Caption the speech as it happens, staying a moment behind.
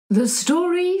The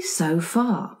story so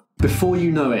far. Before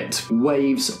you know it,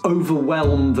 waves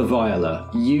overwhelm the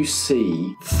Viola. You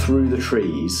see, through the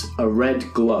trees, a red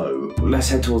glow. Let's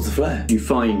head towards the flare. You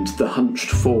find the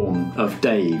hunched form of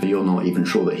Dave. You're not even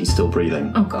sure that he's still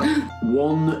breathing. Oh, God.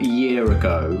 1 year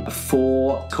ago,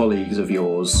 4 colleagues of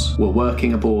yours were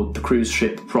working aboard the cruise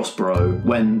ship Prospero.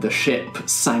 When the ship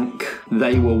sank,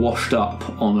 they were washed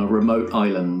up on a remote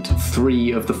island.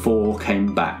 3 of the 4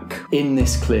 came back. In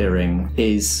this clearing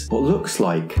is what looks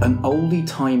like an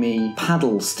oldie-timey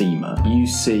paddle steamer. You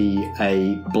see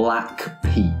a black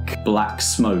peak, black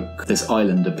smoke. This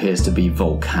island appears to be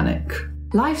volcanic.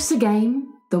 Life's a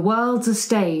game, the world's a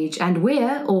stage, and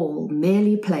we're all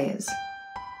merely players.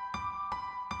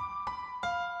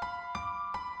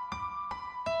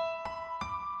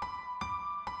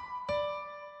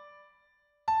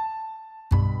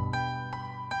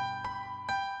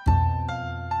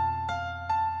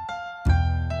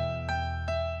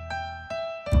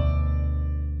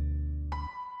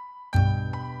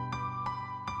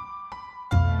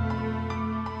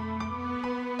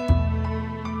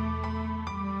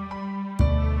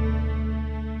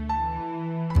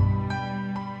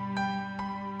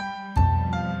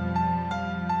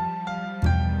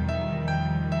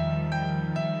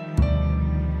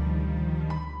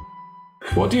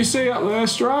 What do you see up there,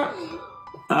 Strat?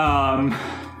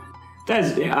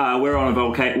 There's we're on a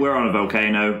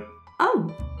volcano.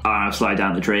 Oh. I'll slide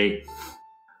down the tree.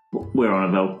 We're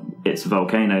on it's a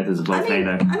volcano. There's a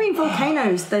volcano. I mean,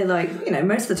 volcanoes, they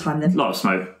most of the time they're... A lot of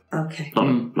smoke. Okay.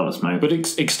 Lot of smoke. But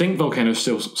extinct volcanoes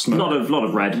still smoke. A lot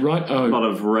of red. Right. Oh. A lot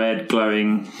of red,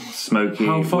 glowing, smoky.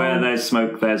 How far? Where there's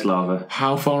smoke, there's lava.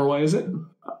 How far away is it?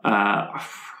 A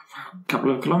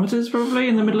couple of kilometres, probably,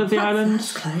 in the middle of the island.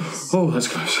 That's close. Oh, that's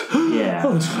close. Yeah.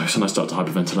 Oh, that's close. And I start to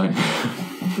hyperventilate.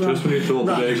 Just when you thought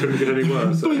the day couldn't get any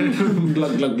worse.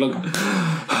 Glug, glug, glug.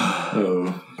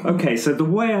 Oh. Okay, so the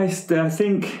way I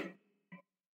think...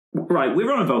 Right,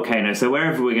 we're on a volcano, so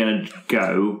wherever we're going to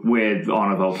go, we're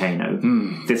on a volcano.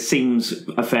 This seems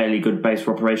a fairly good base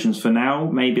for operations for now.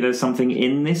 Maybe there's something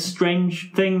in this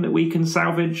strange thing that we can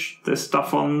salvage. There's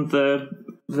stuff on the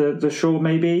shore,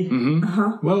 maybe? Mm-hmm.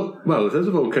 Uh-huh. Well, if there's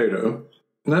a volcano,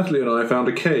 Natalie and I found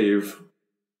a cave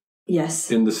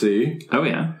Yes. in the sea. Oh,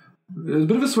 yeah. It was a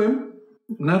bit of a swim.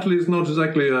 Natalie's not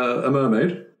exactly a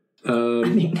mermaid. I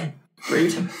mean,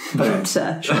 rude. But,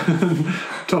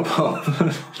 Top up.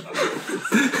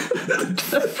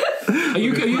 Are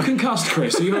you concussed,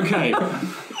 Chris? Are you okay?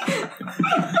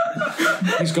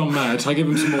 He's gone mad. I give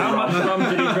him some more How much rum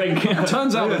did he drink?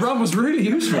 Turns out the rum was really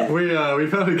useful. We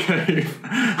found a cave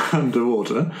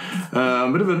underwater.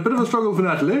 Bit of a struggle for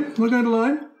Natalie, not going to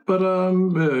lie. But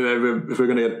if we're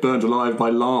going to get burnt alive by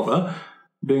lava,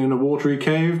 being in a watery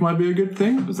cave might be a good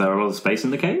thing. Was there a lot of space in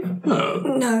the cave?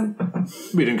 no.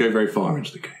 We didn't go very far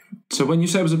into the cave. So when you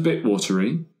say it was a bit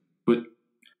watery,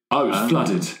 it's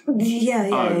flooded.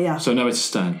 Yeah. So nowhere to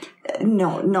stand.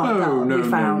 Not that we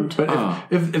found. But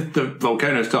if the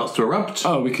volcano starts to erupt,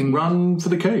 we can run for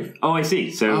the cave. Oh, I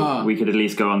see. So we could at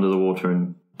least go under the water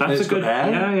and... That's It's a good... got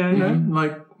air. Yeah.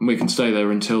 Like, we can stay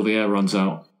there until the air runs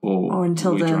out, Or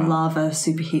until we the drown. lava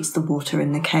superheats the water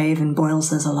in the cave and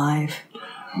boils us alive.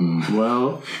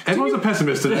 well, everyone's a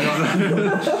pessimist today, aren't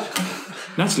they?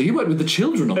 Natalie, you worked with the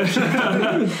children on the show.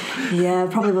 Yeah,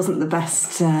 probably wasn't the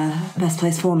best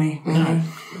place for me, really. No.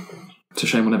 It's a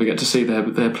shame we'll never get to see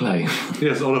their play.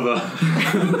 Yes, Oliver.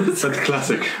 That's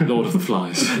classic. Lord of the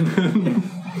Flies.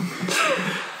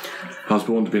 I was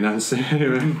born to be Nancy.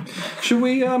 Anyway, Should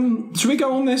we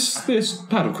go on this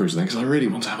paddle cruise then? Because I really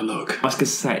want to have a look. I was going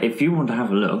to say, if you want to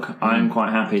have a look, I'm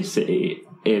quite happy to see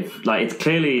if, it's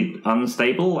clearly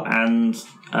unstable and,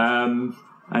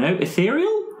 I know,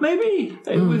 ethereal, maybe?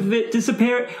 With it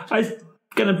disappearing. I was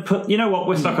going to put... You know what?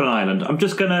 We're stuck on an island. I'm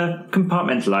just going to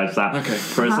compartmentalise that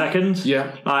for a second.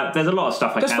 Yeah. There's a lot of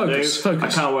stuff I can do. Focus.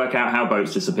 I can't work out how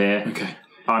boats disappear. Okay.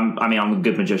 I'm a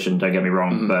good magician, don't get me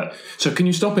wrong, but... So can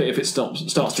you stop it if it starts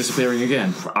disappearing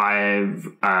again? No.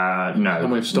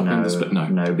 And we're stopping this, but no.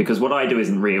 No, because what I do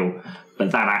isn't real,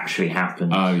 but that actually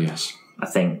happened. Oh, yes. I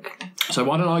think. So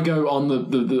why don't I go on the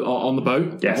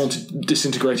boat? Yes. The haunted,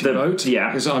 disintegrating boat. Yeah.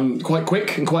 Because I'm quite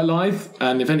quick and quite lithe,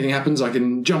 and if anything happens, I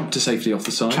can jump to safety off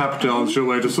the side. tap dance your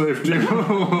way to safety.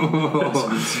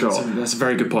 Sure. That's a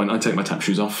very good point. I take my tap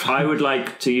shoes off. I would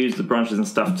like to use the branches and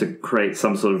stuff to create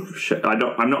some sort of...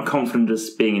 I'm not confident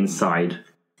as being inside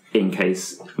in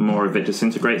case more of it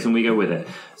disintegrates and we go with it.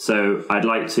 So I'd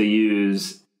like to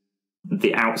use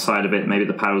the outside of it, maybe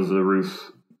the paddles of the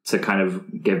roof, to kind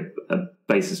of give a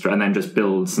basis and then just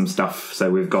build some stuff so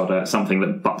we've got something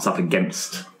that butts up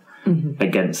against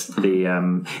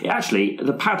the actually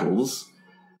the paddles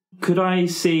Could I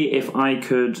see if I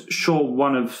could shore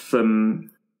one of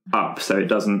them up so it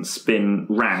doesn't spin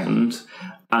round,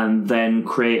 and then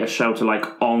create a shelter like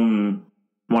on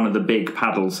one of the big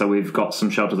paddles, so we've got some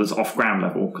shelter that's off ground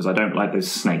level, because I don't like those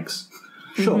snakes.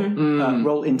 Sure.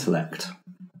 Roll intellect.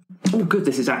 Oh, good,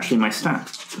 this is actually my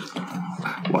stat.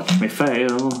 Watch me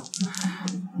fail.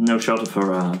 No shelter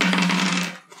for us.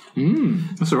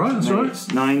 That's all right. That's all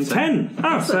right. 9, 10.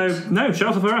 Oh, so no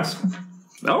shelter for us.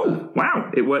 Oh, wow.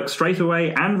 It works straight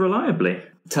away and reliably.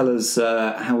 Tell us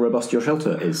how robust your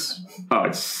shelter is. Oh,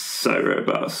 it's so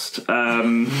robust.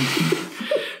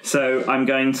 So I'm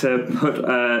going to put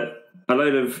a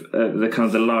load of the kind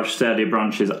of the large sturdy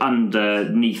branches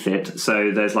underneath it.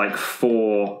 So there's like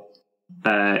 4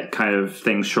 kind of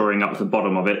things shoring up the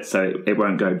bottom of it, so it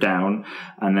won't go down.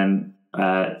 And then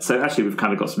so actually we've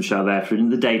kind of got some shelter there for in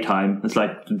the daytime. It's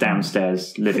like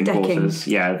downstairs living quarters.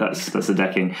 Yeah, that's the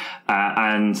decking.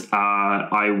 And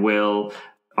I will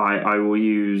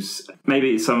use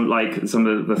maybe some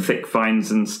of the thick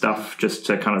vines and stuff just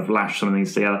to kind of lash some of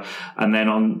these together. And then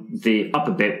on the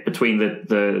upper bit between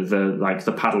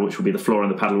the paddle, which will be the floor,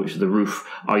 and the paddle, which is the roof,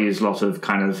 I'll use a lot of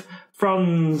kind of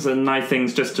fronds and nice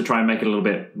things just to try and make it a little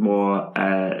bit more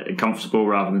comfortable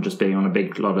rather than just being on a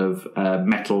big lot of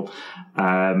metal.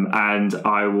 And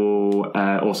I will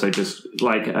also just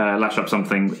lash up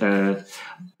something,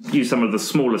 use some of the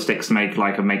smaller sticks to make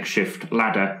like a makeshift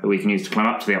ladder that we can use to climb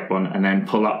up to the up one, and then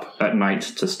pull up at night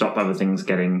to stop other things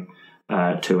getting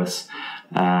to us.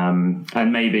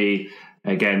 And maybe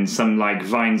again some like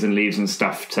vines and leaves and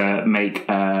stuff to make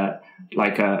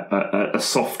like a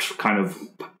soft kind of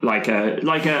like a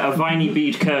viney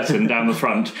bead curtain down the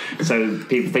front, so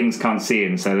things can't see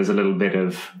in. So there's a little bit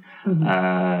of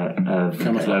like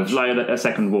a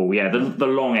second wall. Yeah, the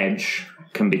long edge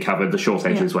can be covered. The short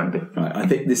edges won't be. Right, I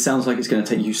think this sounds like it's going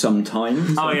to take you some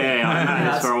time. Oh yeah, I've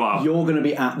had this for a while. You're going to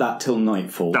be at that till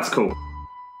nightfall. That's cool.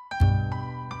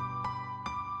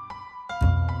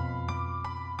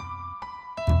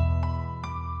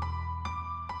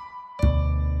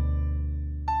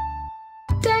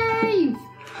 Dave!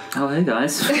 Oh, hey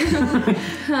guys.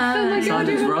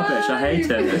 Simon's rubbish. I hate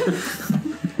it.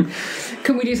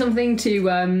 Can we do something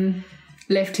to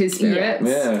lift his spirits?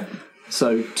 Yeah.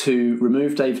 So to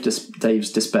remove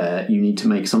Dave's despair, you need to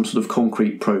make some sort of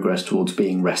concrete progress towards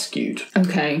being rescued.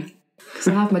 Okay. Because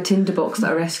I have my tinderbox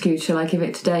that I rescued. Shall I give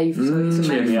it to Dave so he can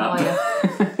make a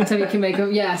fire? So we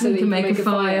can make a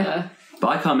fire. But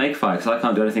I can't make fire because I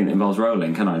can't do anything that involves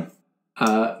rolling, can I?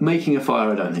 Making a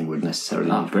fire, I don't think would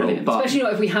necessarily need to roll, brilliant. but Especially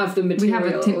not if we have the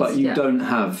materials. but you don't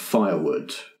have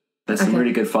firewood. There's some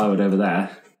really good firewood over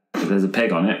there. If there's a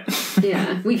pig on it.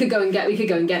 Yeah, we could go and get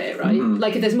it, right?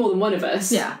 Like if there's more than one of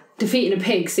us, defeating a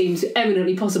pig seems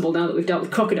eminently possible now that we've dealt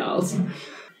with crocodiles.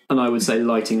 And I would say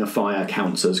lighting a fire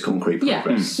counts as concrete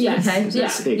progress. Yes.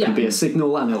 Okay. It can be a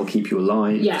signal and it'll keep you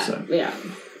alive.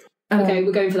 Okay,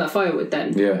 we're going for that firewood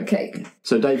then. Yeah. Okay.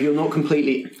 So Dave, you're not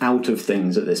completely out of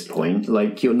things at this point.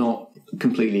 Like you're not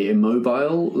completely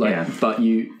immobile, but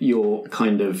your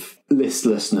kind of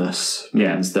listlessness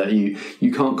means that you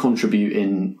can't contribute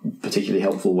in particularly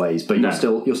helpful ways, but you're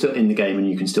still in the game and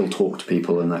you can still talk to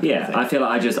people and that kind of thing. I feel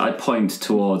like I point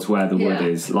towards where the wood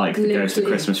is, like the Ghost of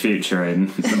Christmas Future in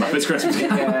The Muppets Christmas.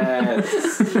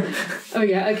 Yes. Oh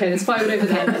yeah, okay, there's firewood over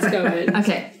there, let's go in.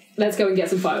 Okay. Let's go and get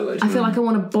some firewood. I feel like I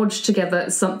want to bodge together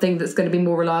something that's going to be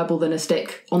more reliable than a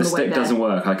stick on the way there. The stick doesn't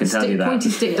work, I can tell you that. Pointy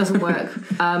stick doesn't work.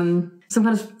 Some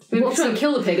kind of... Maybe we'll try and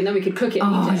kill the pig and then we could cook it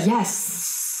and eat it.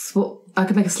 Yes. Well, I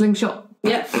could make a slingshot.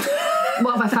 Yep.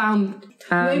 What have I found?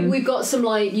 We've got some,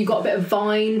 you got a bit of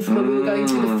vine from when we were going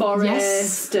through the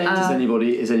forest. Yes. And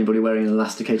Is anybody wearing an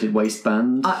elasticated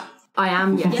waistband? I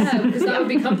am, yes. yeah, because that would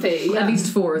be comfy. At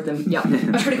least 4 of them, yeah.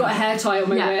 I've already got a hair tie on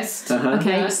my wrist.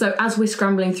 Okay, so as we're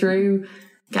scrambling through,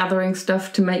 gathering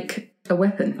stuff to make a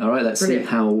weapon. All right, let's see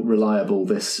how reliable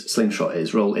this slingshot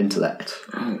is. Roll intellect.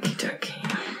 Okie dokie.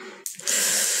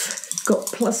 Got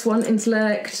 +1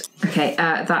 intellect. Okay,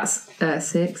 that's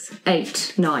 6,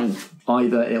 8, 9.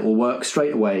 Either it will work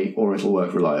straight away or it'll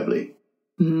work reliably.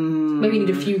 Maybe need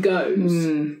a few goes.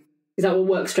 Is that what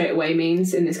work straight away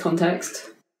means in this context?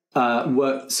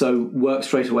 Work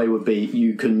straight away would be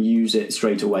you can use it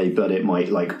straight away, but it might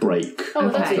break. Oh,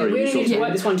 that's it. We only need to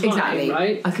work this one time, exactly.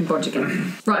 Right? I can bodge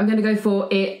again. Right, I'm going to go for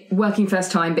it working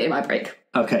first time, but it might break.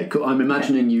 Okay, cool. I'm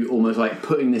imagining you almost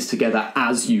putting this together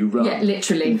as you run. Yeah,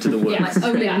 literally into the woods.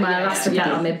 My elastic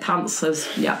out on my pants as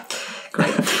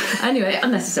great. Anyway,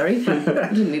 unnecessary.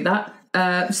 Didn't need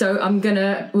that. So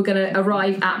we're gonna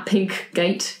arrive at Pig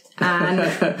Gate, and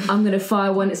I'm gonna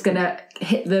fire one. It's gonna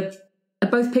hit the. Are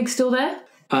both pigs still there?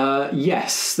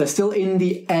 Yes, they're still in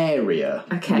the area.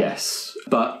 Okay. Yes,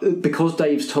 but because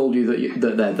Dave's told you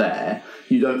that they're there,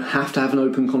 you don't have to have an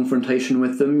open confrontation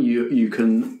with them. You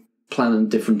can plan a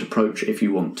different approach if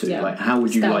you want to. Yeah. Like, how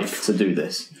would you Stealth. like to do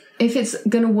this? If it's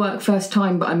going to work first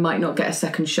time, but I might not get a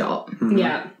second shot,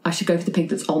 Yeah. I should go for the pig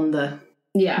that's on the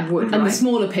Yeah. wood. And the right?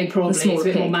 smaller pig probably The smaller is a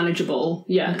bit more pig. manageable.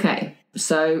 Yeah. Okay,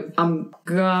 so I'm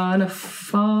gonna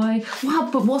fire. Wow,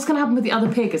 but what's gonna happen with the other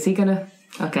pig? Is he gonna?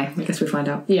 Okay, I guess we'll find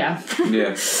out. Yeah.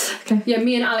 Yeah. Yeah,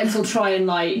 me and Alex will try and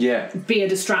Yeah. be a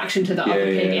distraction to the other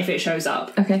pig if it shows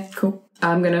up. Okay, cool.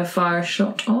 I'm gonna fire a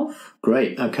shot off.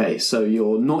 Great. Okay, so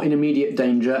you're not in immediate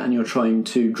danger, and you're trying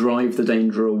to drive the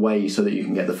danger away so that you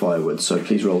can get the firewood. So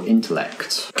please roll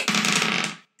intellect.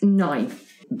 9.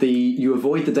 You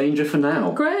avoid the danger for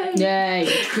now. Great. Yay.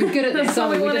 We're good at this,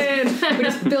 aren't we? We're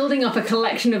just building up a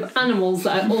collection of animals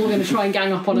that are all going to try and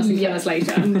gang up on us and kill us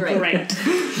later. Great.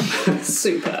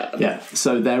 Super. Yeah.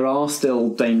 So there are still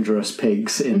dangerous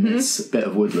pigs in this bit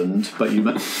of woodland, but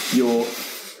you're.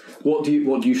 What do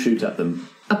you shoot at them?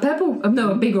 A pebble?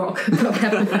 No, a big rock. Not a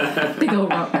pebble. Big old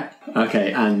rock.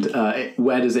 Okay, and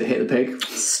where does it hit the pig?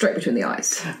 Straight between the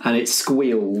eyes. And it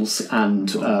squeals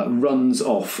and runs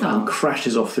off and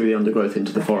crashes off through the undergrowth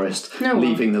into the forest,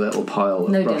 leaving the little pile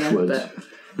of brushwood. Dinner,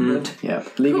 but Yeah,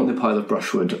 leaving the pile of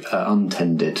brushwood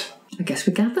untended. I guess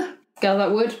we gather. Gather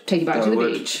that wood, take it back to the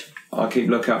beach. I'll keep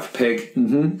lookout for pig.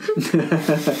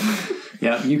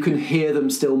 Yeah, you can hear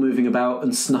them still moving about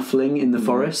and snuffling in the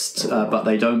forest, but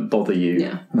they don't bother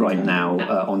you right now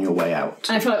on your way out.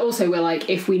 And I feel like also we're like,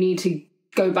 if we need to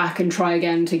go back and try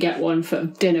again to get one for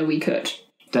dinner, we could.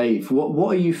 Dave,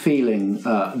 what are you feeling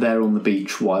there on the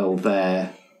beach while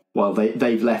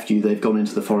they've left you? They've gone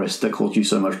into the forest that caused you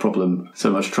so much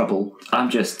trouble.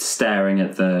 I'm just staring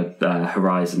at the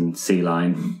horizon sea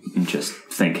line and just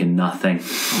thinking nothing.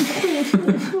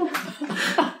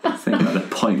 Thinking about the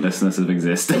pointlessness of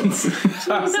existence.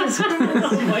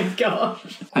 Oh my god.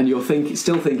 And you're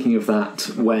still thinking of that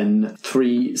when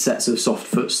 3 sets of soft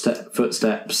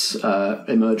footsteps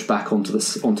emerge back onto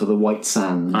the white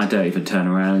sand. I don't even turn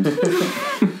around.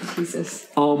 Jesus.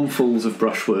 Armfuls of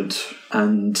brushwood,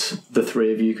 and the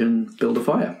 3 of you can build a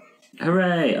fire.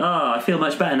 Hooray! Oh, I feel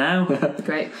much better now.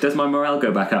 Great. Does my morale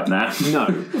go back up now?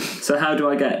 No. So how do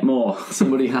I get more?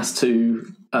 Somebody has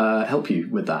to help you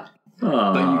with that.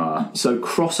 So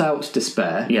cross out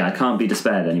despair. Yeah, I can't be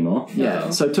despaired anymore.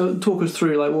 Yeah. So talk us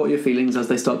through what are your feelings as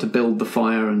they start to build the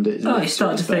fire and it. I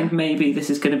start to think maybe this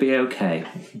is going to be okay.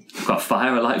 I've got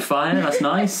fire. I like fire. That's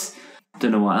nice.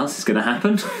 Don't know what else is going to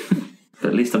happen, but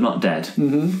at least I'm not dead.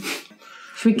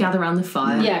 Should we gather around the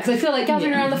fire? Yeah, because I feel like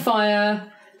gathering around the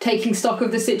fire, taking stock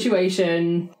of the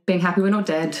situation, being happy we're not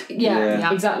dead.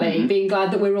 Yeah. Exactly. Being glad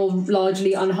that we're all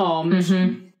largely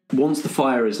unharmed. Once the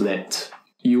fire is lit,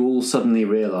 you all suddenly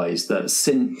realise that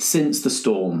since the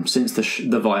storm, since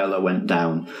the Viola went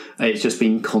down, it's just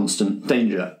been constant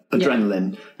danger,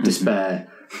 adrenaline, despair,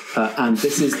 and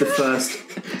this is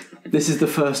the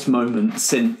first moment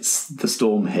since the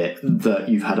storm hit that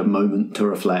you've had a moment to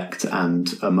reflect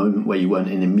and a moment where you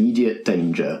weren't in immediate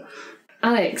danger.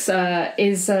 Alex,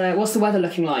 what's the weather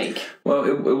looking like? Well,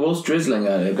 it was drizzling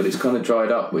earlier, but it's kind of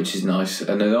dried up, which is nice.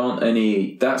 And there aren't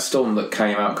any... That storm that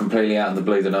came out completely out of the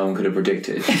blue that no one could have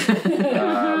predicted.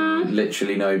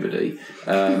 Literally nobody.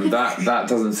 That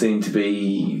doesn't seem to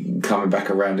be coming back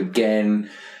around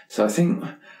again. So I think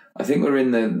we're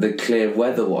in the clear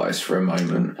weather-wise for a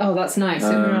moment. Oh, that's nice.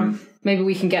 Maybe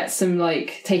we can get some,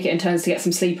 take it in turns to get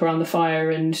some sleep around the fire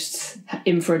and just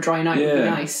in for a dry night would be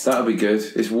nice. That would be good.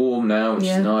 It's warm now, which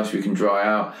is nice. We can dry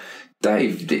out.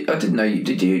 Dave, I didn't know you.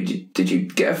 Did you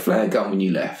get a flare gun when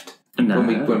you left? No.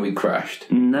 When we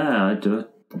crashed? No,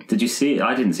 did you see?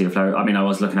 I didn't see a flare. I mean, I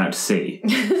was looking out to sea.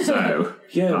 So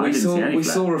yeah, we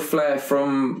saw a flare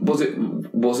from. Was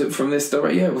it from this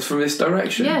direction? Yeah, it was from this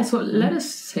direction. Yeah, it's what led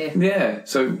us here. Yeah,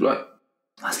 so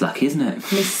that's lucky, isn't it?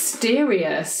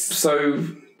 Mysterious. So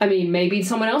I mean, maybe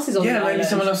someone else is on the island. Yeah, maybe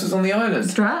someone else is on the island.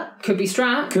 Strat? Could be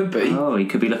Strat. Could be. Oh, he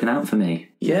could be looking out for me.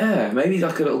 Yeah, maybe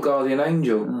like a little guardian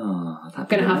angel. Oh, that'd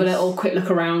be nice. Have a little quick look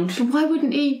around. But why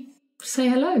wouldn't he say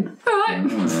hello? All right.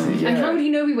 And how would he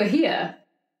know we were here?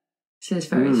 This is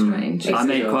very strange. I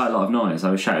made quite a lot of noise.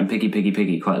 I was shouting piggy, piggy,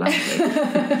 piggy quite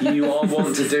loudly. You are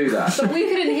one to do that. But we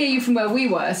couldn't hear you from where we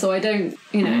were, so I don't,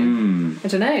 I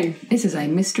don't know. This is a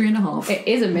mystery and a half. It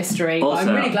is a mystery, Also,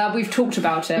 but I'm really glad we've talked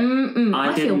about it.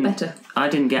 I feel better. I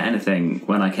didn't get anything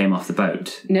when I came off the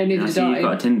boat. No, neither did I. You've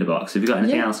got a tinderbox. Have you got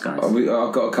anything else, guys?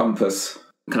 I've got a compass.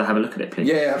 Could I have a look at it, please?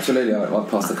 Yeah, absolutely. I'll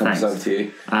pass the compass over to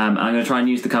you. I'm going to try and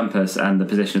use the compass and the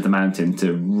position of the mountain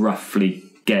to roughly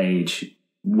gauge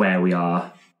where we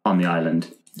are on the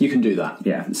island. You can do that.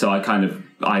 Yeah, so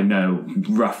I know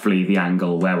roughly the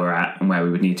angle where we're at and where we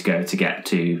would need to go to get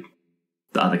to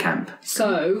the other camp.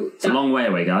 So It's a long way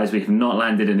away, guys. We have not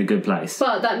landed in a good place.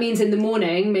 But that means in the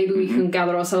morning, maybe we can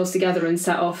gather ourselves together and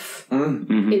set off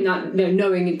in that,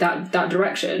 knowing that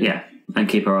direction. Yeah, and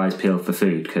keep our eyes peeled for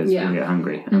food because we get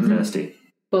hungry and thirsty.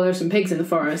 Well, there's some pigs in the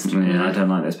forest. Yeah, I don't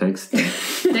like those pigs.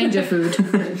 Danger food.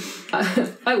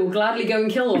 I will gladly go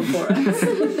and kill one for us.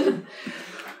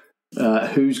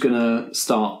 Who's going to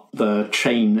start the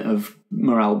chain of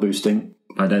morale boosting?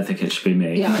 I don't think it should be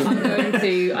me. Yeah,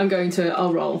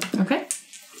 I'll roll. Okay.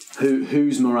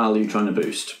 Whose morale are you trying to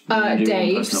boost? You do one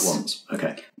Dave's. person at once.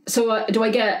 Okay. So do I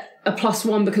get a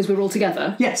 +1 because we're all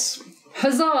together? Yes.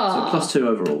 Huzzah! So +2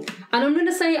 overall. And I'm going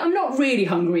to say I'm not really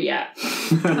hungry yet.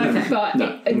 Okay. But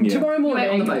tomorrow morning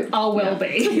on the boat. I will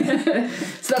be.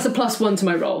 So that's a +1 to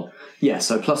my roll. Yeah,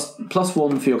 so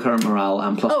 +1 for your current morale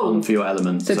and +1 for your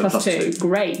element. So +2.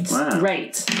 Great. Wow.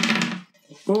 Great.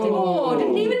 Oh,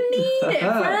 didn't even need it,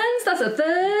 friends. That's a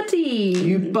 30.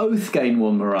 You both gain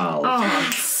 1 morale.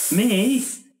 Me?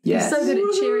 Yes. So good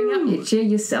at cheering up. You cheer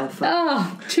yourself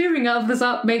up. Cheering others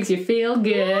up makes you feel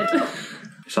good.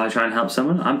 Shall I try and help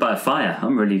someone? I'm by a fire.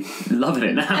 I'm really loving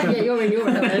it now. Yeah, you're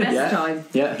in Next time.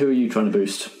 Yeah, who are you trying to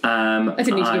boost? I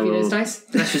didn't need to give you those dice.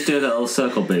 Let's just do a little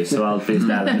circle boost, so I'll boost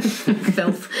Alan.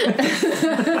 Filth.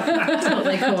 That's what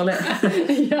they call it.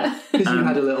 Because you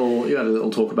had a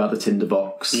little talk about the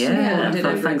tinderbox. Yeah, I did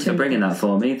it. thanks for bringing that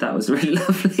for me. That was really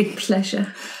lovely.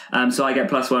 Pleasure. So I get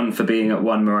 +1 for being at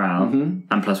 1 morale and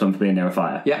 +1 for being near a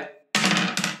fire. Yeah.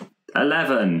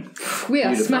 11. We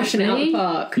are smashing it out the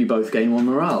park. You both gain 1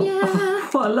 morale. Yeah.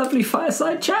 What a lovely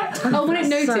fireside chat. I want to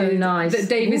notice So nice. that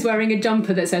Dave is wearing a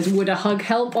jumper that says "Would a hug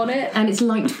help?" on it. And it's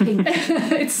light pink.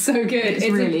 It's so good. It's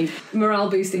really a morale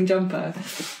boosting jumper.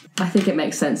 I think it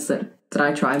makes sense that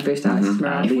I try and boost Alex's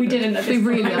morale. If we didn't, It'd be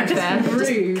really unfair.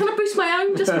 rude. Can I boost my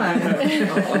own? Just my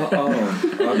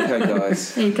own. Okay,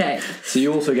 guys. Okay. So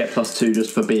you also get +2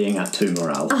 just for being at 2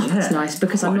 morale. Oh, that's nice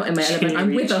because I'm not in my element.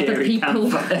 I'm with other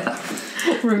people.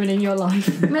 Ruining your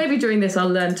life. Maybe during this I'll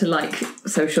learn to like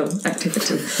social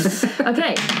activity.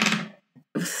 Okay.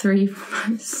 3,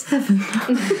 5, 7.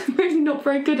 I'm really not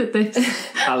very good at this.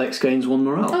 Alex gains 1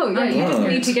 morale. Oh yeah, you just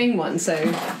need to gain 1. So,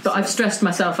 But I've stressed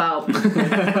myself out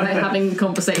by having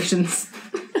conversations.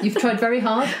 you've tried very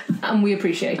hard, and we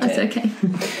appreciate That's it. okay.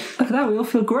 Look at that, we all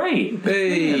feel great.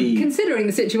 Hey, Considering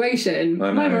the situation,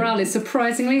 I my know. morale is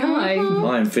surprisingly high.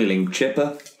 I'm feeling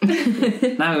chipper.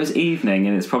 Now it was evening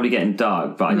and it's probably getting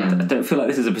dark, but I don't feel like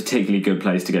this is a particularly good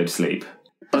place to go to sleep.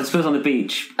 I suppose on the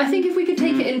beach. I think if we could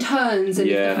take it in turns, and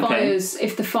Yeah.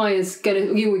 if the fire's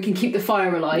gonna, we can keep the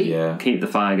fire alight. Yeah. Keep the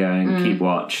fire going, keep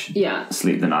watch, Yeah.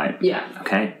 sleep the night. Yeah.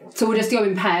 Okay. So we'll just go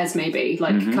in pairs, maybe.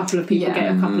 Like a couple of people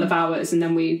get a couple of hours, and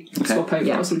then we swap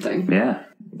over or something. Yeah.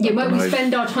 Yeah, might we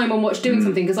spend our time on watch doing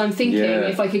something? Because I'm thinking Yeah.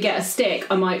 if I could get a stick,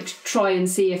 I might try and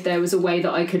see if there was a way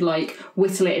that I could like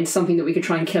whittle it into something that we could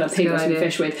try and kill a pig or some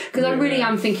fish with. Because I really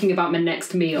am thinking about my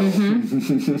next meal.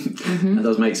 That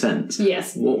does make sense.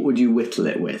 Yes. What would you whittle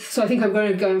it with? So I think I'm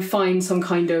going to go and find some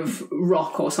kind of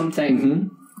rock or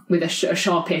something with a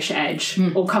sharpish edge,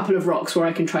 or a couple of rocks where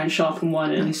I can try and sharpen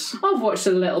one. And I've watched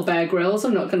a little Bear Grylls,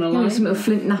 I'm not going to lie. Some little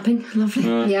flint napping. Lovely.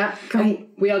 Yeah, great.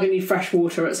 We are going to need fresh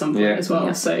water at some point as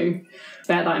well, so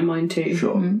bear that in mind too.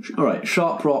 Sure. All right.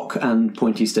 Sharp rock and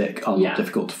pointy stick are not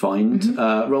difficult to find.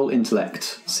 Roll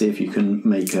intellect. See if you can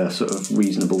make a sort of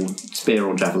reasonable spear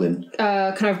or javelin. Can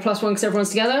I have a +1 because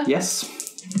everyone's together? Yes.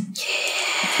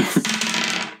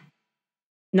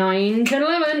 9 to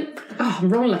 11. Oh, I'm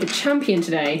rolling like a champion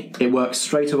today. It works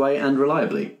straight away and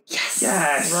reliably.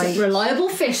 Yes. Right. Reliable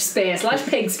fish spear /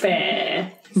 pig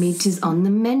spear. Meat is on the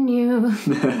menu.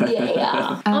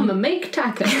 Yeah. I'm a make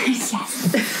tacos. Yes.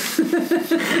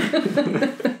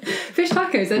 Fish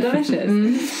tacos, they're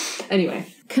delicious. Anyway.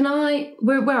 Can I...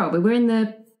 Where are we? We're in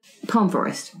the palm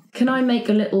forest. Can I make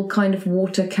a little kind of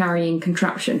water-carrying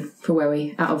contraption for where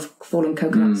we... out of fallen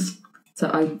coconuts? So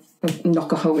I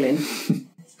knock a hole in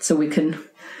so we can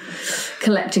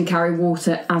collect and carry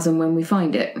water as and when we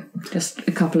find it. Just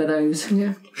a couple of those.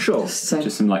 Yeah. Sure. So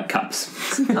Just some like cups.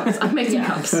 cups. I've made some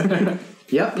cups.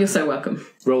 Yep. You're so welcome.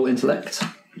 Roll intellect.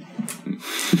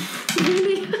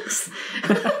 Really?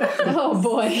 Oh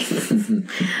boy.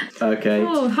 Okay.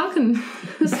 Oh, how can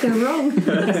this go wrong?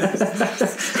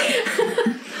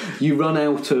 You run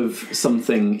out of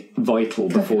something vital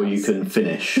before you can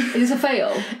finish. Is this a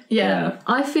fail? Yeah.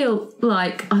 I feel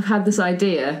like I've had this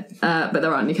idea, but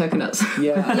there aren't any coconuts.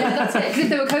 Yeah. Yeah, that's it. Because if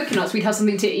there were coconuts, we'd have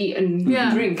something to eat and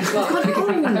drink as well. We could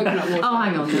drink the coconut water. Oh,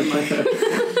 hang on. Never mind.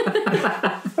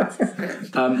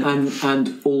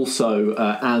 And also,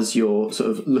 as you're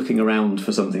sort of looking around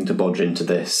for something to bodge into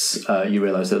this, you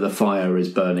realise that the fire is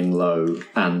burning low,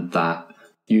 and that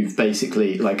you've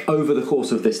basically, like, over the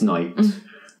course of this night,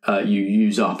 you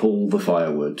use up all the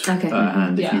firewood. Okay.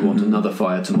 And if you want another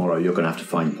fire tomorrow, you're going to have to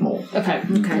find more. Okay.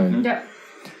 Yep.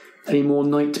 Any more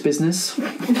night business?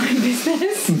 Night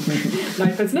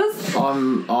business.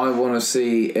 I want to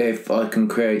see if I can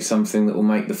create something that will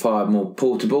make the fire more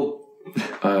portable.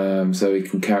 So we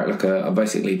can carry I'm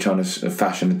basically trying to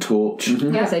fashion a torch.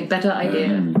 That's a better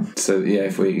idea. So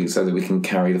that we can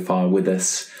carry the fire with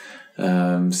us.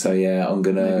 I'm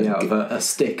gonna Maybe out of a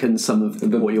stick and some of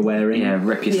what you're wearing. Yeah,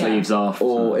 rip your sleeves off.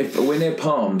 Or if we're near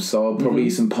palms, so I'll probably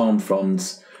use some palm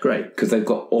fronds. Great, because they've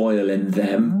got oil in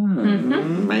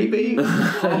them. Maybe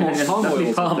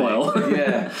palm oil.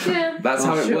 Yeah, that's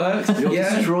how it works. You're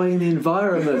destroying the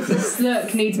environment.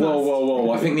 Look, needs must.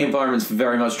 Whoa! I think the environment's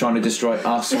very much trying to destroy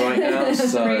us right now.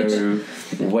 So,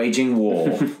 waging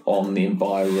war on the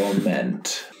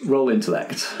environment. Roll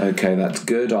intellect. Okay, that's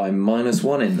good. I'm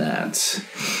 -1 in that.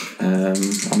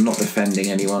 I'm not defending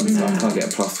anyone, so I can't get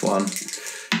a +1.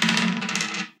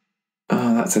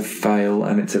 Oh, that's a fail,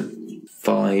 and it's a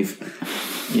 5.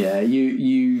 Yeah,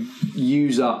 you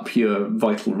use up your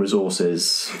vital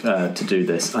resources to do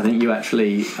this. I think you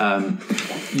actually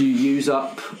you use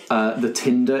up the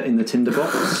tinder in the tinder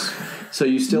box, so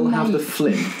you still have the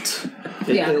flint.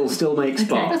 It'll still make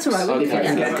sparks. That's all right.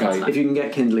 If you can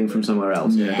get kindling from somewhere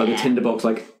else, but the tinder box,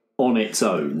 like on its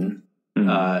own, is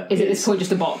at this point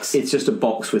just a box? It's just a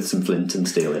box with some flint and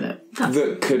steel in it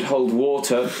that could hold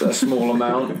water, a small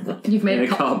amount. You've made a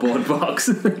cardboard box.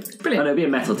 Brilliant. And it'd be a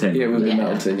metal tin. Yeah, it would be a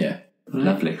metal tin. Yeah.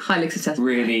 Lovely. Highly successful.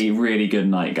 Really, really good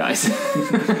night, guys.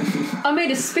 I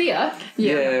made a spear.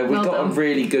 Yeah, we got a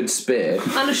really good spear.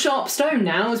 And a sharp stone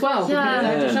now as well.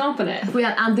 Yeah. To sharpen it.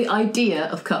 And the idea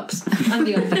of cups. And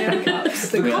the idea of cups.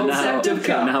 The concept of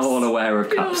cups. Now all aware of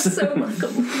cups. You're so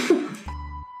welcome.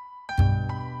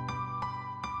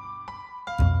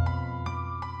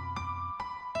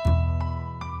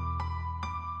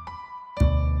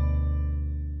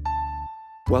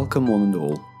 Welcome one and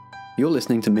all. You're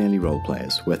listening to Merely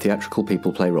Roleplayers, where theatrical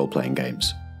people play role-playing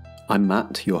games. I'm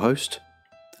Matt, your host,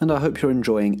 and I hope you're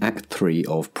enjoying Act 3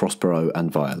 of Prospero and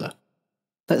Viola.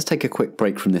 Let's take a quick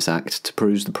break from this act to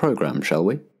peruse the programme, shall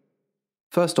we?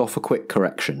 First off, a quick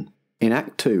correction. In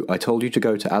Act 2, I told you to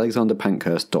go to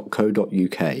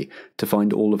alexanderpankhurst.co.uk to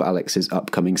find all of Alex's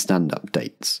upcoming stand-up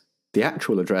dates. The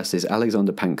actual address is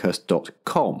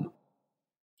alexanderpankhurst.com.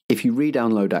 If you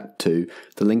re-download Act 2,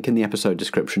 the link in the episode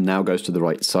description now goes to the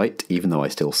right site, even though I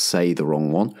still say the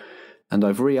wrong one, and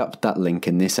I've re-upped that link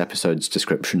in this episode's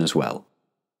description as well.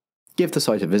 Give the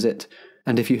site a visit,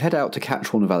 and if you head out to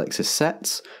catch one of Alex's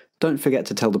sets, don't forget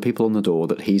to tell the people on the door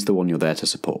that he's the one you're there to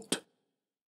support.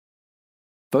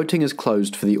 Voting has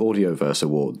closed for the Audioverse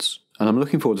Awards, and I'm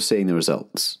looking forward to seeing the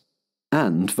results.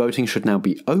 And voting should now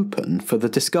be open for the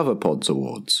Discover Pods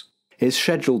Awards. It's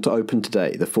scheduled to open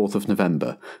today, the 4th of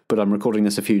November, but I'm recording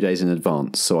this a few days in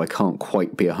advance, so I can't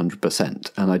quite be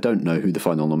 100%, and I don't know who the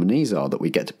final nominees are that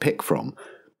we get to pick from.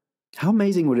 How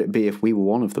amazing would it be if we were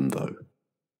one of them, though?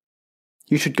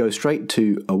 You should go straight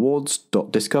to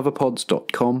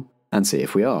awards.discoverpods.com and see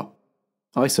if we are.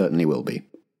 I certainly will be.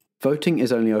 Voting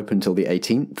is only open till the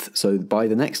 18th, so by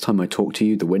the next time I talk to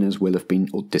you, the winners will have been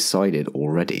decided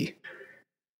already.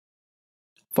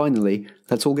 Finally,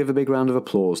 let's all give a big round of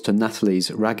applause to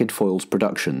Natalie's Ragged Foils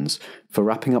Productions for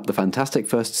wrapping up the fantastic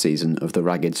first season of the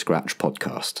Ragged Scratch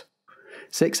podcast.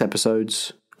 6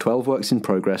 episodes, 12 works in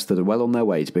progress that are well on their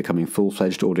way to becoming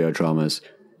full-fledged audio dramas,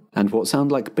 and what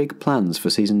sound like big plans for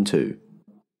season 2.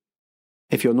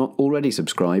 If you're not already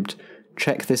subscribed,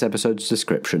 check this episode's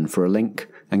description for a link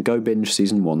and go binge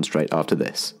season 1 straight after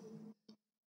this.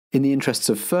 In the interests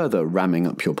of further ramming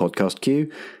up your podcast queue,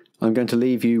 I'm going to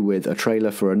leave you with a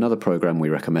trailer for another programme we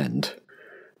recommend.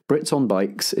 Brits on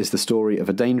Bikes is the story of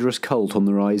a dangerous cult on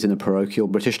the rise in a parochial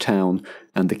British town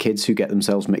and the kids who get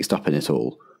themselves mixed up in it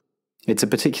all. It's a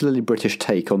particularly British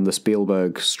take on the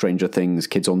Spielberg, Stranger Things,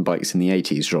 Kids on Bikes in the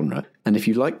 80s genre, and if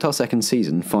you liked our second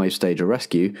season, 5-Stager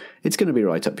Rescue, it's going to be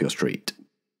right up your street.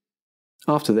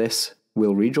 After this,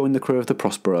 we'll rejoin the crew of the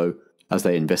Prospero as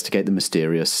they investigate the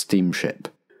mysterious steamship.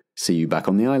 See you back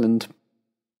on the island.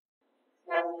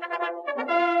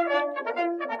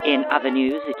 In other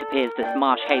news, it appears that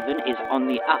Marsh Haven is on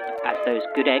the up, as those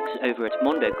good eggs over at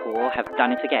Mondo Corps have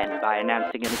done it again by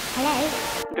announcing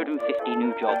 150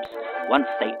 new jobs once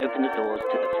they open the doors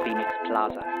to the Phoenix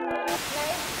Plaza.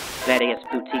 Various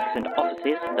boutiques and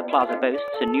offices, the plaza boasts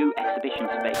a new exhibition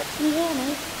space. You hear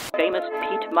me? Famous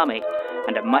Pete Mummy,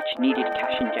 and a much-needed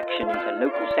cash injection into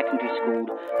local secondary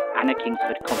school, Anna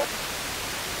Kingsford College.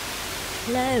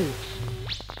 Hello.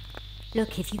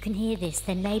 Look, if you can hear this,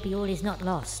 then maybe all is not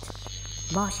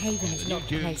lost. Marsh Haven is not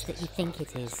the place that you think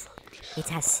it is. It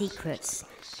has secrets,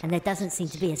 and there doesn't seem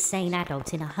to be a sane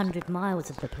adult in 100 miles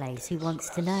of the place who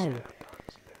wants to know.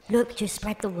 Look, just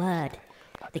spread the word.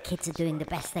 The kids are doing the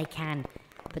best they can,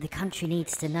 but the country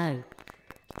needs to know.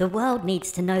 The world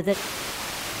needs to know that...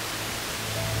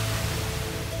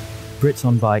 Brits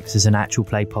on Bikes is an actual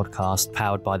play podcast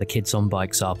powered by the Kids on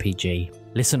Bikes RPG.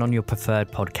 Listen on your preferred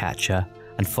podcatcher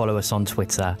and follow us on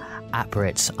Twitter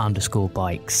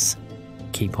 @Brits_bikes.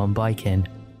 Keep on biking.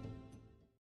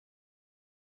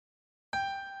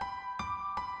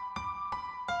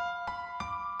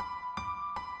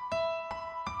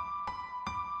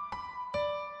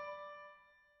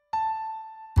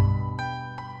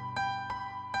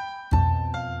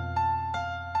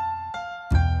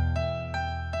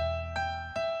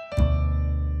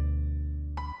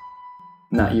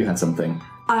 Nat, you had something.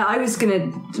 I was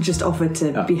going to just offer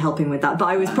to be helping with that, but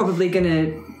I was probably going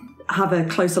to have a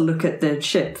closer look at the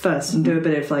ship first and do a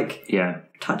bit of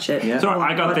touch it. Yeah. Sorry,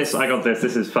 I got this.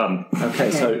 This is fun.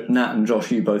 Okay, so Nat and Josh,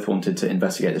 you both wanted to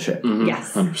investigate the ship. Mm-hmm.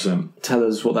 Yes. 100%. Tell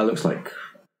us what that looks like.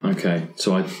 Okay,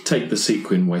 so I take the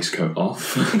sequin waistcoat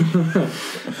off,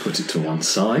 put it to one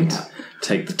side,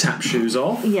 take the tap shoes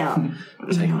off,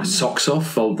 take my socks off,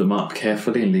 fold them up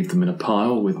carefully and leave them in a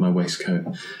pile with my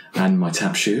waistcoat and my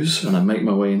tap shoes, and I make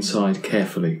my way inside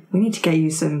carefully. We need to get you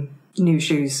some new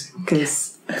shoes,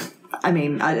 because... I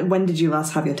mean, when did you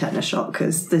last have your tetanus shot?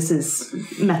 Because this is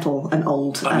metal and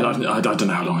old. I don't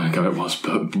know how long ago it was,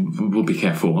 but we'll be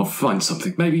careful. I'll find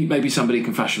something. Maybe somebody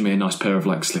can fashion me a nice pair of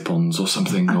slip-ons or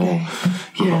something, or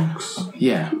Crocs.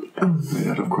 Yeah. Made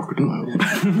out of crocodile.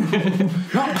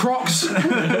 Not Crocs,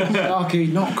 Starkey,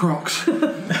 not Crocs.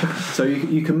 So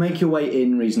you can make your way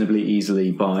in reasonably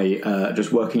easily by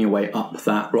just working your way up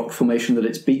that rock formation that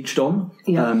it's beached on,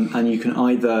 and you can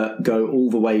either go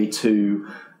all the way to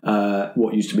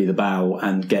what used to be the bow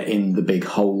and get in the big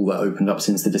hole that opened up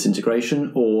since the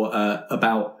disintegration, or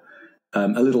about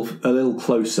a little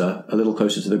closer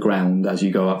to the ground. As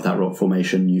you go up that rock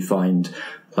formation, you find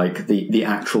the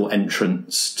actual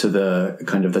entrance to the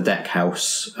kind of the deck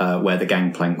house where the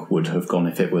gangplank would have gone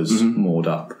if it was moored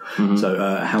up.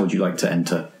 So how would you like to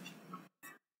enter?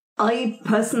 I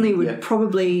personally would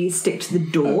probably stick to the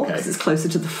door because it's closer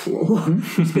to the floor.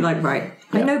 Just be like, right,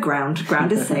 I know ground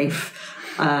is safe.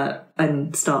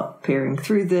 And start peering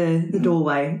through the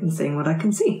doorway and seeing what I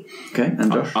can see. Okay,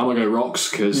 and Josh? I'm going to go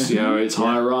rocks because it's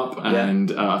higher up,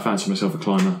 and I fancy myself a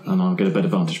climber, and I'll get a better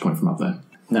vantage point from up there.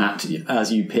 Nat,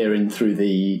 as you peer in through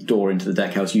the door into the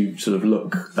deck house, you sort of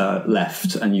look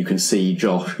left, and you can see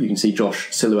Josh. You can see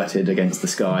Josh silhouetted against the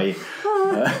sky.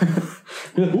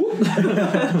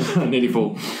 Nearly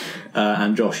fall.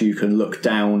 And Josh, you can look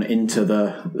down into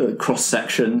the cross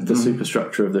section, the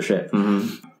superstructure of the ship.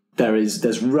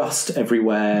 There's rust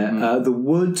everywhere. The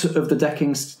wood of the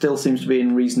decking still seems to be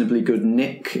in reasonably good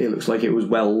nick. It looks like it was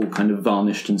well kind of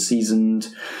varnished and seasoned.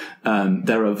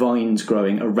 There are vines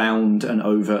growing around and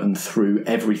over and through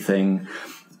everything.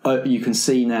 You can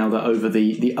see now that over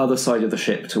the other side of the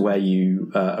ship to where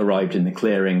you arrived in the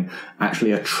clearing,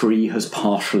 actually a tree has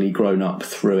partially grown up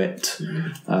through it.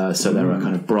 So there are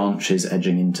kind of branches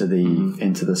edging into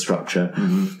the structure.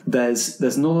 There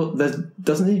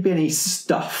doesn't need to be any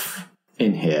stuff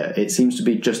in here. It seems to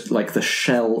be just like the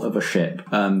shell of a ship,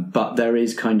 but there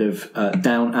is kind of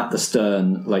down at the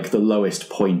stern, like the lowest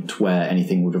point where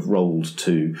anything would have rolled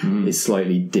to is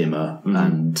slightly dimmer,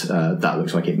 and that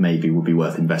looks like it maybe would be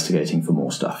worth investigating for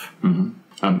more stuff.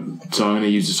 So I'm going to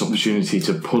use this opportunity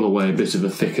to pull away a bit of a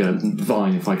thicker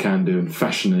vine, if I can do, and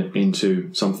fashion it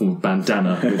into some form of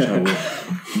bandana, which I will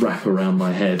wrap around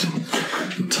my head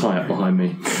and tie up behind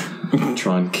me, and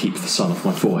try and keep the sun off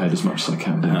my forehead as much as I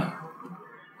can do.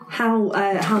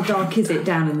 How dark is it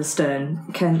down in the stern?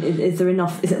 Is there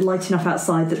enough? Is it light enough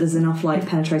outside that there's enough light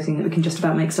penetrating that we can just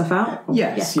about make stuff out?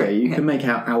 Yes, you can make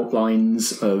out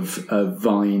outlines of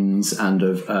vines and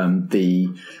of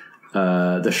the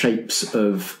shapes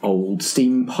of old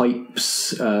steam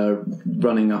pipes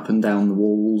running up and down the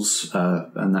walls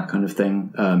and that kind of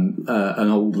thing. An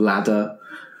old ladder,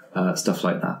 stuff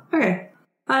like that. Okay.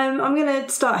 I'm going to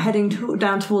start heading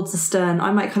down towards the stern.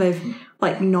 I might kind of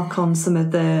knock on some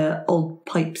of the old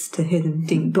pipes to hear them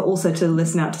ding, but also to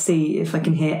listen out to see if I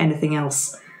can hear anything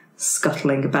else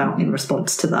scuttling about in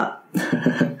response to that.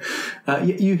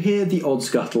 You hear the odd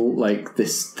scuttle, like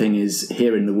this thing is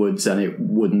here in the woods and it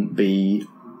wouldn't be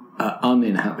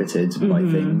uninhabited by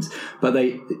things, but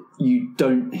you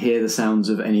don't hear the sounds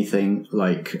of anything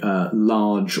like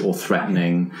large or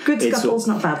threatening. Good scuttles,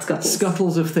 not bad scuttles.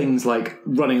 Scuttles of things like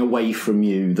running away from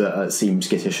you that seem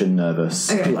skittish and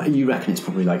nervous. Okay. Like, you reckon it's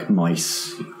probably like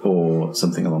mice or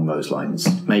something along those lines.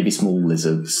 Maybe small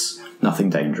lizards. Nothing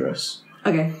dangerous.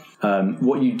 Okay.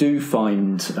 What you do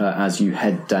find as you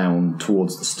head down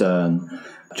towards the stern,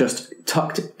 just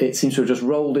tucked, it seems to have just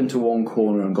rolled into one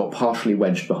corner and got partially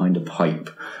wedged behind a pipe,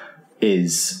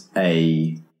 is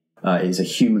a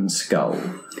human skull.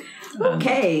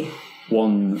 Okay.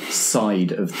 One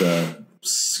side of the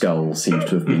skull seems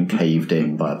to have been caved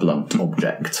in by a blunt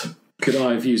object. Could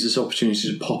I have used this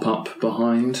opportunity to pop up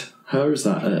behind her? Is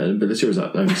that an ability, or is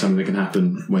that only something that can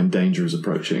happen when danger is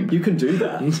approaching? You can do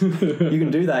that. You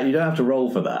can do that. You don't have to roll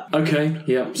for that. Okay,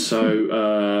 yep. So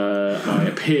I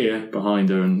appear behind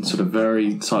her and sort of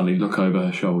very silently look over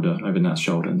her shoulder, over Nat's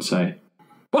shoulder, and say,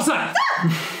 "What's that?"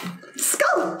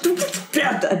 Skull!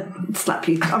 Slap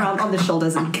you around on the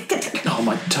shoulders and... Oh,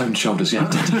 my toned shoulders, yeah.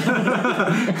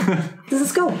 There's a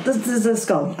skull. There's a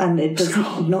skull. And it does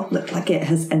not look like it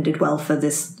has ended well for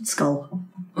this skull.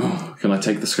 Oh, can I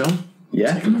take the skull?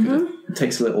 Yeah. Take a look at it. It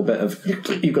takes a little bit of...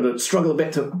 You've got to struggle a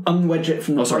bit to unwedge it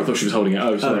from the... Oh, sorry, I thought she was holding it.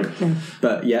 Oh, sorry.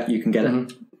 But yeah, you can get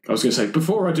it. I was going to say,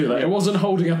 before I do that, it wasn't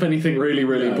holding up anything really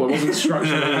important. It wasn't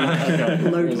structural. Okay.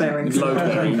 Load bearing. Load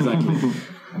bearing, exactly.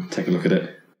 Take a look at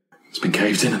it. It's been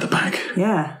caved in at the back.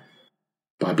 Yeah.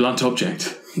 By a blunt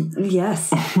object.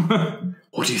 Yes.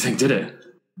 What do you think did it?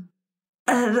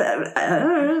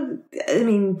 I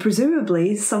mean,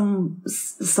 presumably someone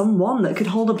that could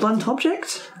hold a blunt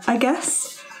object, I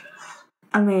guess.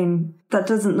 I mean, that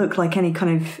doesn't look like any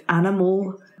kind of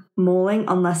animal mauling,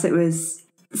 unless it was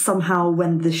somehow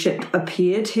when the ship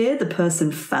appeared here, the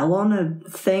person fell on a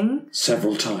thing.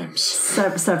 Several times.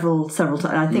 Several times.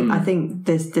 I think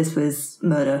this was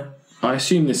murder. I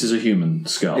assume this is a human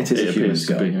skull. It is a human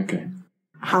skull. To be, okay.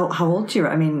 How old do you?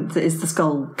 I mean, is the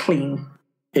skull clean?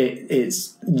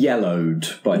 It's yellowed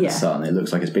by the sun. It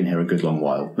looks like it's been here a good long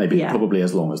while. Maybe probably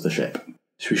as long as the ship.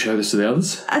 Should we show this to the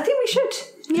others? I think we should.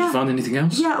 Did you find anything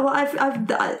else? Yeah,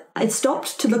 well, I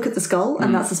stopped to look at the skull,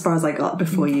 and that's as far as I got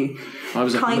before you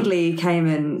kindly came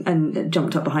in and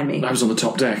jumped up behind me. I was on the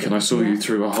top deck, and I saw you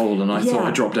through a hole, and I thought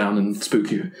I'd drop down and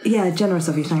spook you. Yeah, generous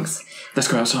of you, thanks. Let's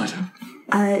go outside.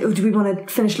 Do we want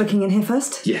to finish looking in here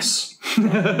first? Yes. And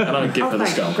I give her the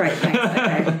skull. Great, thanks.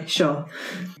 Okay, sure.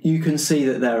 You can see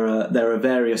that there are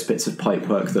various bits of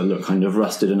pipework that look kind of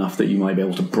rusted enough that you might be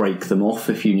able to break them off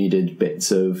if you needed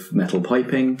bits of metal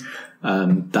piping.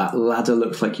 That ladder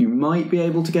looks like you might be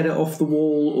able to get it off the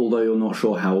wall, although you're not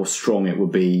sure how strong it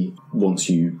would be once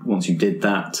you did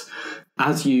that.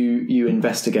 As you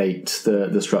investigate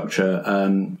the structure,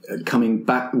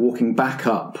 walking back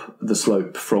up the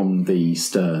slope from the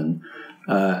stern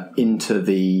into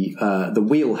the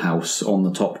wheelhouse on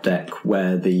the top deck,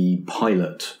 where the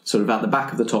pilot, sort of at the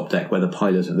back of the top deck, where the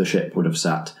pilot of the ship would have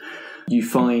sat, you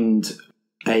find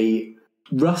a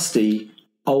rusty,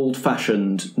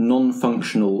 old-fashioned,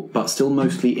 non-functional, but still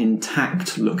mostly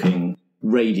intact-looking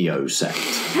radio set.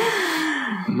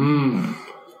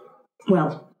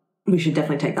 Well, we should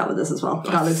definitely take that with us as well.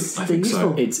 That looks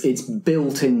useful. So. It's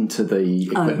built into the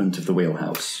equipment of the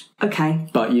wheelhouse. Okay.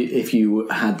 But if you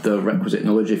had the requisite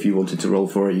knowledge, if you wanted to roll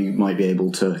for it, you might be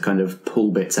able to kind of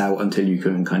pull bits out until you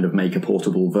can kind of make a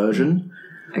portable version.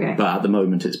 Okay. But at the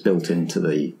moment, it's built into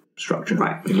the structure.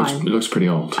 Right, it looks pretty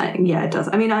old. Yeah, it does.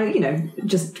 I mean,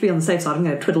 just to be on the safe side, I'm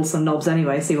going to twiddle some knobs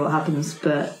anyway, see what happens,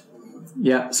 but...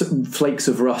 Yeah, so flakes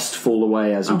of rust fall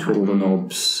away as you twiddle the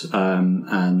knobs,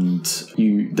 and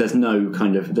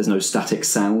there's no static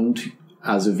sound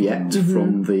as of yet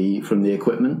from the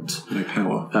equipment. No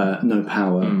power. No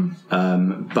power.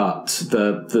 But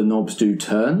the knobs do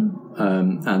turn,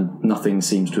 and nothing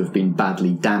seems to have been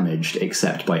badly damaged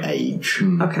except by age.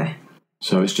 Okay.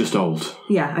 So it's just old.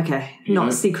 Yeah, okay.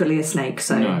 Not secretly a snake,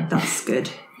 so that's good.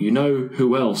 You know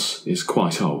who else is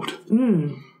quite old?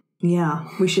 Yeah,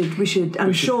 we should.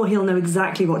 I'm sure he'll know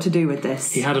exactly what to do with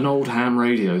this. He had an old ham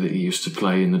radio that he used to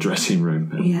play in the dressing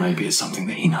room, and maybe it's something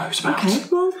that he knows about. Okay,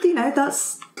 well,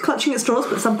 that's clutching at straws,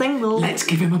 but something will... Let's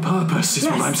give him a purpose, is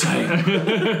what I'm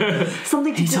saying.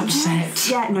 Something to He's upset.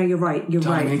 Yeah, no, you're right. You're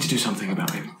right. We need to do something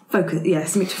about him. Focus. Yeah,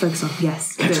 something to focus on.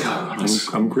 Yes. Let's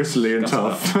go. I'm gristly and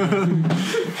tough. Don't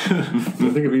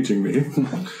think of eating me.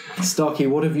 Starkey,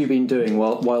 what have you been doing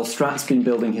while Strat's been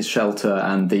building his shelter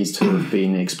and these two have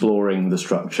been exploring the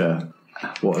structure?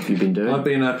 What have you been doing? I've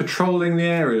been patrolling the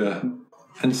area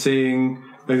and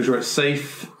making sure it's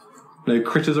safe. No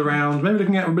critters around. Maybe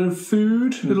looking at a bit of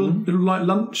food, little light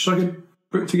lunch I could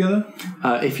put together?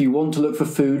 If you want to look for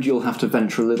food, you'll have to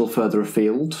venture a little further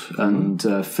afield and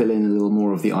fill in a little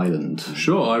more of the island.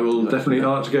 Sure, I will definitely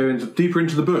like to go deeper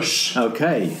into the bush.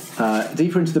 Okay,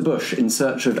 deeper into the bush in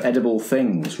search of edible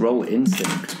things. Roll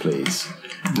instinct, please.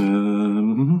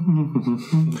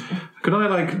 Could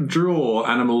I draw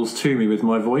animals to me with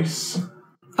my voice?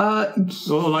 Or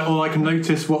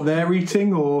notice what they're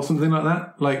eating or something like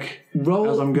that?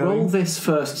 As I'm going? Roll this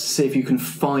first to see if you can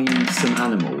find some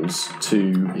animals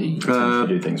to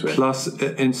do things with. Plus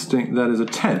instinct, that is a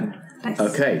 10. Nice.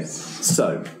 Okay,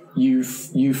 so you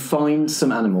find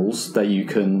some animals that you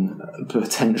can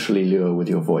potentially lure with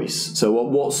your voice. So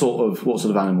what sort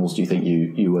of animals do you think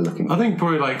you were looking for? I think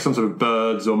probably some sort of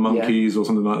birds or monkeys or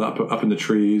something like that up in the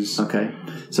trees. Okay,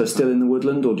 so still in the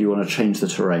woodland, or do you want to change the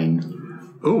terrain?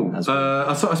 Oh, I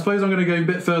suppose I'm going to go a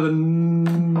bit further.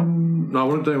 No, I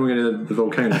don't think we're going to the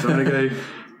volcano. So I'm going to go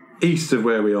east of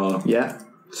where we are. Yeah.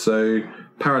 So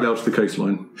parallel to the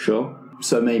coastline. Sure.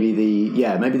 So maybe the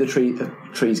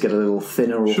trees get a little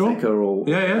thinner or thicker or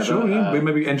sure. Yeah. We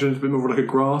maybe enter into a bit more of a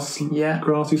grassy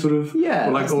sort of or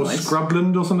nice.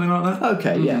 Scrubland or something like that.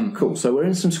 Okay, yeah, cool. So we're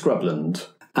in some scrubland.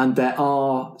 And there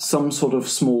are some sort of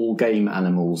small game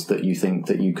animals that you think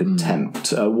that you could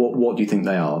tempt. What do you think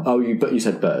they are? Oh, but you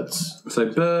said birds. So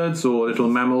birds or little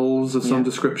mammals of some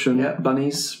description. Yeah,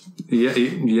 bunnies.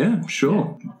 Yeah,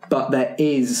 sure. Yeah. But there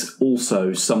is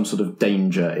also some sort of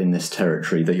danger in this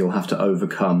territory that you'll have to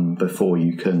overcome before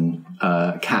you can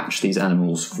catch these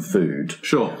animals for food.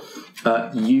 Sure.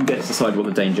 You get to decide what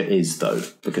the danger is, though,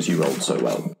 because you rolled so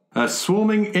well.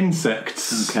 Swarming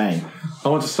insects. Okay. I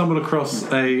want to stumble across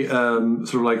a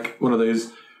one of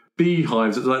those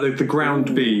beehives. It's like the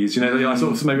ground bees. Maybe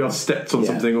I've stepped on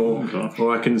something,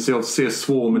 or I can see a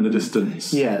swarm in the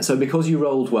distance. Yeah. So because you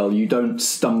rolled well, you don't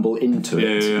stumble into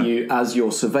it. Yeah. You, as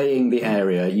you're surveying the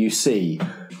area, you see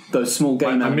those small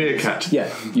game animals. A meerkat. Yeah,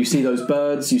 you see those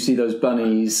birds, you see those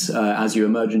bunnies. As you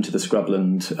emerge into the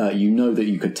scrubland, you know that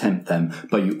you could tempt them,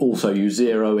 but you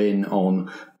zero in on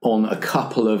a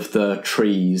couple of the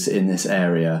trees in this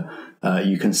area.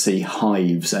 You can see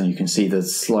hives, and you can see the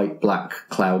slight black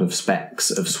cloud of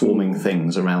specks of swarming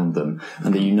things around them,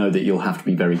 and that you know that you'll have to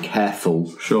be very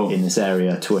careful in this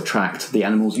area to attract the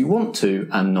animals you want to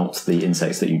and not the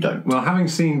insects that you don't. Well, having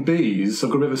seen bees,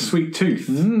 I've got a bit of a sweet tooth.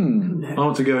 I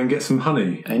want to go and get some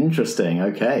honey. Interesting.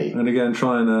 Okay. I'm going to go and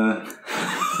try and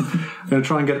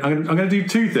I'm going to do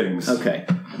two things. Okay.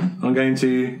 I'm going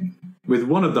to, with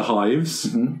one of the hives,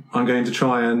 I'm going to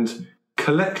try and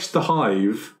collect the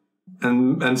hive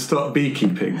and start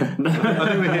beekeeping. I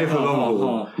think we're here for the long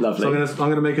haul. Lovely. So I'm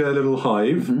going to make a little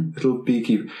hive, little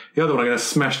beekeep. The other one I'm going to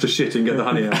smash to shit and get the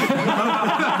honey out.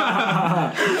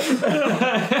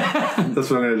 That's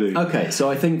what I'm going to do. Okay, so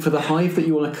I think for the hive that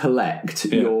you want to collect,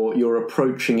 you're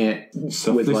approaching it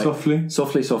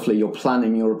softly. You're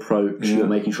planning your approach. You're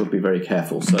making sure to be very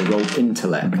careful. So roll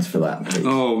intellect for that, please.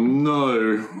 Oh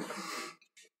no.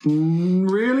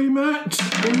 Really, Matt?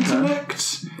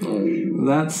 Intellect?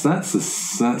 That's a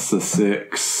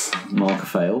 6. Mark a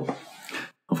fail.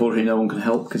 Unfortunately, no one can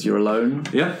help because you're alone.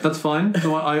 Yeah, that's fine.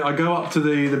 So I go up to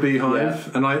the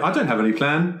beehive, and I don't have any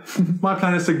plan. My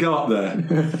plan is to go up there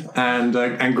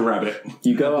and grab it.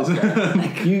 You go up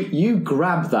there. you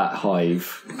grab that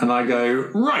hive. And I go,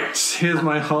 right, here's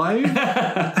my hive.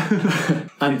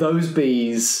 And those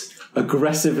bees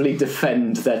aggressively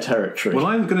defend their territory. Well,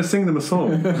 I'm going to sing them a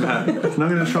song, Matt, and I'm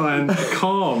going to try and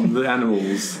calm the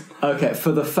animals. Okay,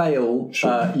 for the fail,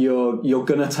 you're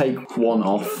going to take one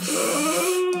off.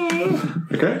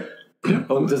 Okay. Yeah.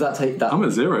 Oh, does that take that? I'm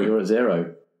at 0. You're at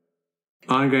 0.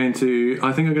 I think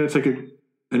I'm going to take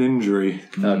an injury.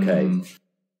 Okay.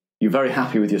 You're very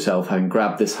happy with yourself having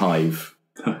grabbed this hive,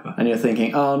 and you're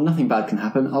thinking, oh, nothing bad can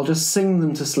happen. I'll just sing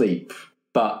them to sleep.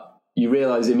 But you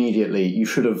realise immediately you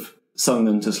should have sung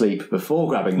them to sleep before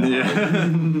grabbing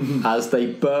them, as they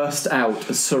burst out,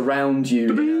 surround you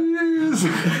in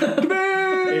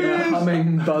a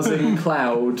humming, buzzing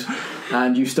cloud,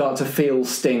 and you start to feel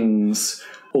stings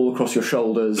all across your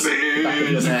shoulders, the back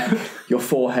of your neck, your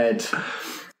forehead.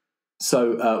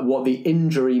 So what the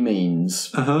injury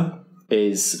means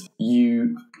is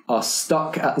you are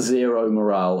stuck at 0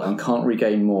 morale and can't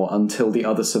regain more until the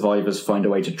other survivors find a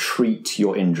way to treat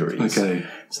your injuries. Okay.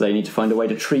 So they need to find a way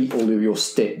to treat all of your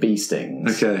bee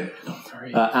stings. Okay.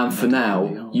 And for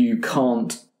now, you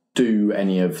can't do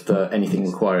anything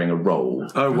requiring a roll.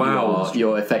 Oh wow!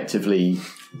 You're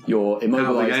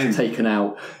immobilized, taken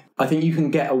out. I think you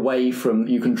can get away from.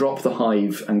 You can drop the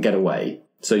hive and get away.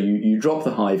 So you drop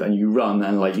the hive and you run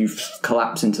and you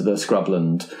collapse into the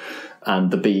scrubland.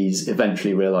 and the bees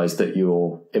eventually realise that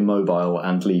you're immobile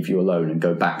and leave you alone and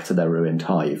go back to their ruined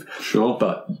hive. Sure.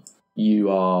 But you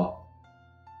are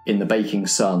in the baking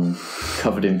sun,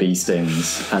 covered in bee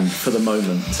stings, and for the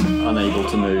moment unable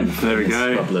to move. There we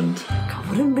go. Scrubland.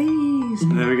 Covered in bees.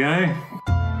 There we go.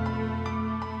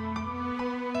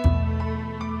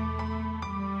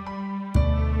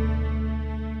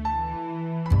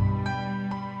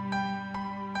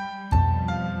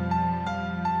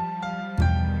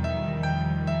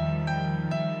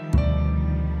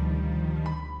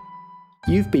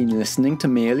 You've been listening to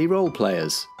Merely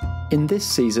Roleplayers. In this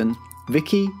season,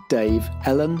 Vikki, Dave,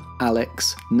 Ellen,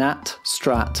 Alex, Nat,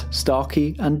 Strat,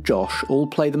 Starkey and Josh all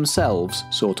play themselves,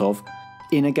 sort of,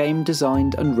 in a game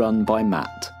designed and run by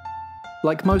Matt.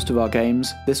 Like most of our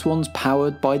games, this one's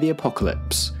powered by the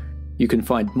apocalypse. You can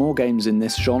find more games in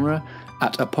this genre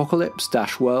at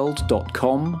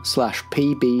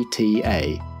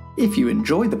apocalypse-world.com/pbta. If you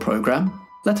enjoy the programme,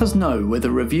 let us know with a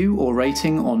review or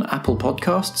rating on Apple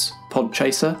Podcasts,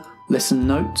 Podchaser, Listen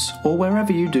Notes, or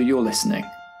wherever you do your listening.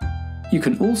 You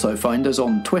can also find us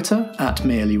on Twitter at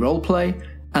Merely Roleplay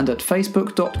and at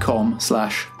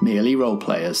facebook.com/Merely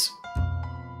Roleplayers.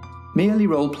 Merely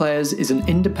Roleplayers is an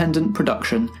independent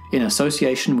production in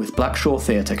association with Blackshaw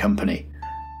Theatre Company.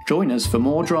 Join us for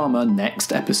more drama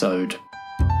next episode.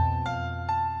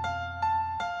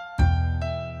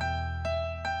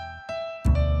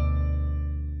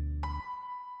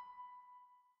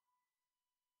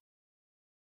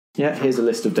 Yeah, here's a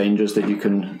list of dangers that you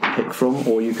can pick from,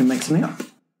 or you can make something up.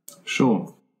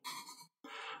 Sure.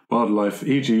 Wildlife,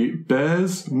 e.g.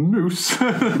 bears, moose,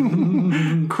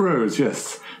 crows,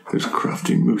 yes, those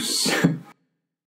crafty moose.